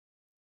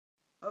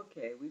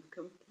Okay, we've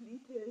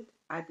completed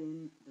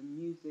adding the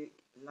music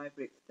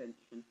library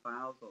extension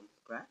files on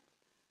Scratch.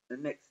 The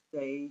next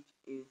stage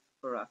is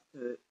for us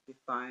to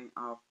define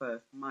our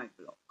first my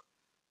block.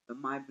 The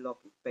my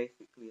block is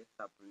basically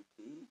a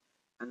subroutine,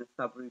 and a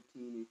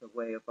subroutine is a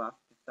way of us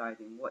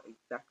deciding what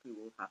exactly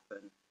will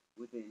happen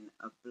within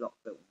a block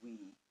that we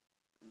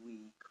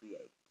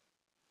create.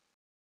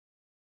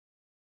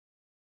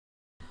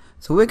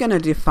 So we're going to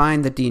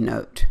define the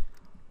denote.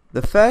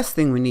 The first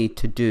thing we need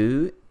to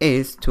do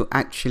is to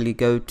actually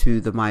go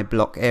to the My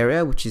Block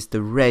area, which is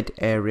the red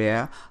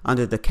area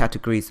under the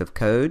categories of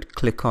code.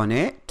 Click on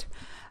it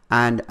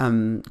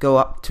and go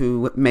up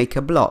to Make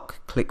a Block.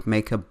 Click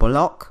Make a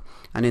Block,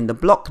 and in the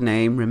block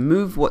name,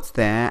 remove what's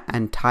there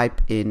and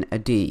type in a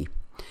D.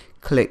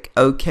 Click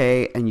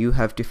OK, and you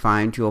have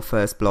defined your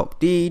first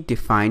block D.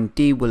 Define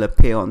D will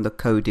appear on the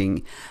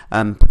coding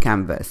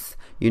canvas.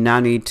 You now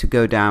need to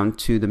go down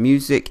to the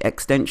music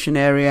extension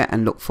area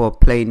and look for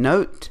play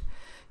note.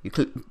 You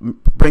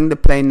bring the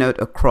play note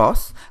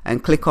across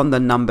and click on the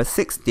number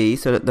 6D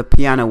so that the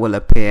piano will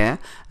appear,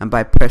 and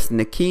by pressing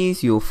the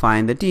keys you'll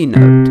find the D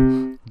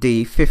note,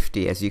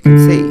 D50, as you can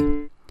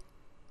see.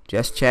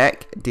 Just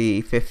check,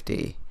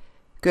 D50.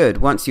 Good.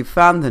 Once you've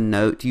found the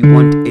note, you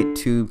want it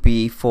to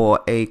be for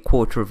a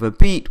quarter of a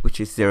beat,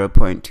 which is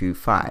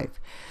 0.25.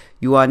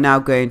 You are now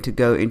going to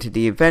go into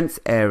the events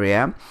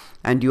area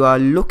and you are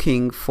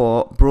looking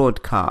for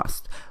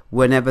broadcast.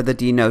 Whenever the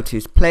D note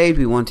is played,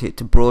 we want it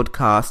to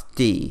broadcast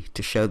D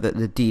to show that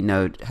the D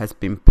note has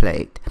been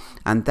played.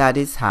 And that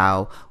is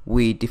how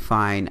we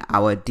define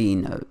our D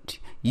note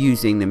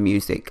using the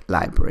music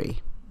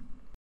library.